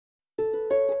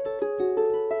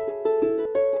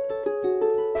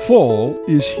Fall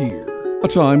is here, a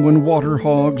time when water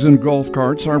hogs and golf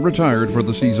carts are retired for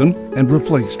the season and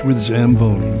replaced with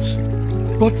Zambonis.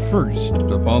 But first,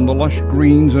 upon the lush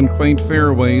greens and quaint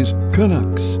fairways,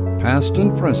 Canucks, past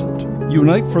and present,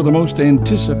 unite for the most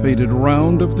anticipated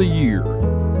round of the year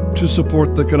to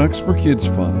support the Canucks for Kids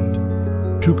Fund,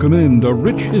 to commend a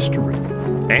rich history,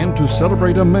 and to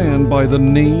celebrate a man by the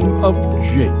name of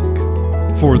Jake.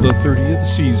 For the 30th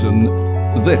season,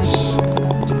 this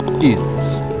is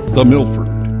the Milford.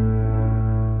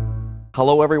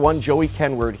 Hello everyone, Joey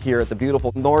Kenward here at the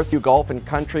beautiful Northview Golf and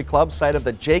Country Club, site of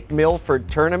the Jake Milford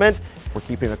Tournament. We're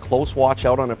keeping a close watch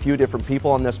out on a few different people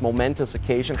on this momentous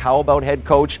occasion. How about head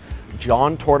coach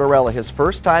John Tortorella, his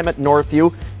first time at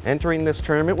Northview, entering this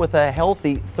tournament with a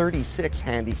healthy 36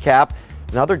 handicap.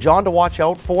 Another John to watch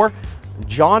out for,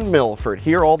 John Milford,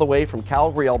 here all the way from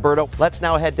Calgary, Alberta. Let's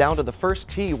now head down to the first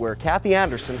tee where Kathy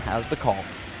Anderson has the call.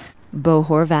 Bo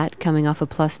Horvat coming off a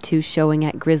 +2 showing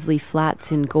at Grizzly Flats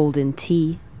in Golden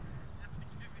Tee.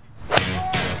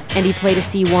 And he played a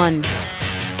C1.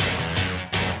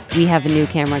 We have a new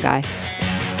camera guy.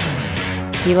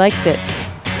 He likes it.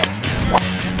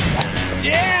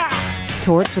 Yeah!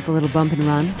 Torts with a little bump and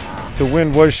run. The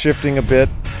wind was shifting a bit.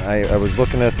 I was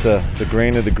looking at the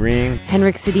grain of the green.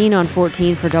 Henrik Sedin on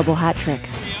 14 for double hat trick.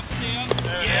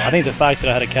 I think the fact that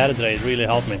I had a caddy today really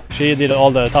helped me. She did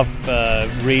all the tough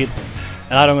reads,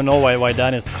 and I don't even know why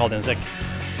Danny's called in sick.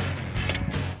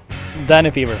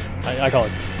 Danny fever, I call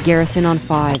it. Garrison on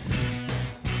 5.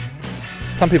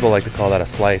 Some people like to call that a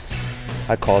slice.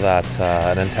 I call that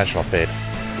an intentional fade.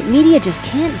 The media just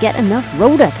can't get enough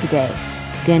Rhoda today.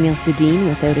 Daniel Sedin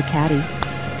without a caddy.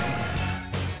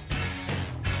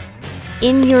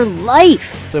 In your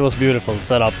life. It was beautiful,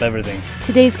 set up, everything.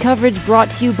 Today's coverage brought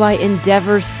to you by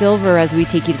Endeavour Silver as we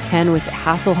take you to 10 with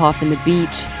Hasselhoff in the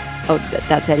beach. Oh,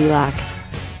 that's Eddie Lack.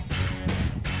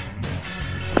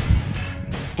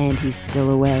 And he's still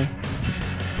away.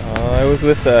 I was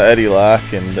with Eddie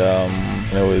Lack and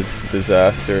it was a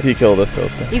disaster. He killed us out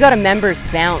there. You got a member's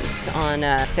bounce on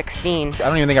 16. I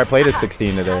don't even think I played a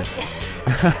 16 today.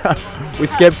 We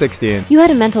skipped 16. You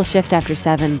had a mental shift after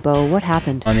 7, Bo. What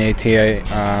happened? On the AT,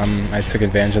 I took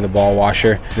advantage of the ball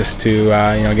washer just to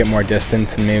get more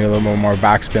distance and maybe a little bit more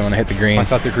backspin when I hit the green. I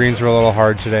thought the greens were a little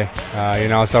hard today. I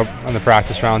was out on the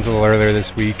practice rounds a little earlier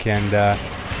this week, and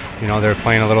they were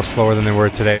playing a little slower than they were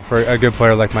today. For a good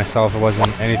player like myself, it wasn't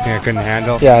anything I couldn't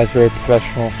handle. Yeah, I was very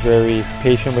professional, very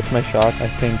patient with my shot. I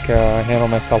think I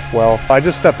handled myself well. I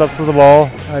just stepped up to the ball.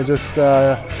 I just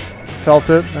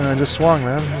felt it, and I just swung,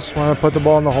 man. Just wanted to put the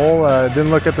ball in the hole. Didn't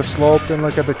look at the slope, didn't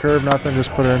look at the curve, nothing,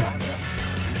 just put it in.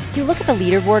 Do you look at the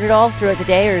leaderboard at all throughout the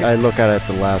day? Or? I look at it at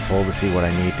the last hole to see what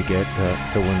I need to get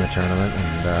to win the tournament,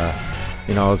 and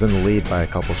I was in the lead by a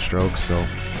couple strokes, so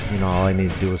all I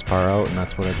needed to do was par out, and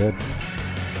that's what I did.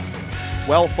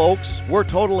 Well, folks, we're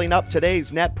totaling up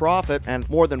today's net profit, and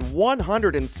more than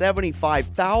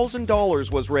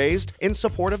 $175,000 was raised in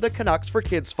support of the Canucks for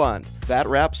Kids Fund. That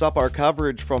wraps up our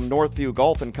coverage from Northview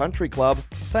Golf and Country Club.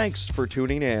 Thanks for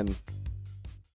tuning in.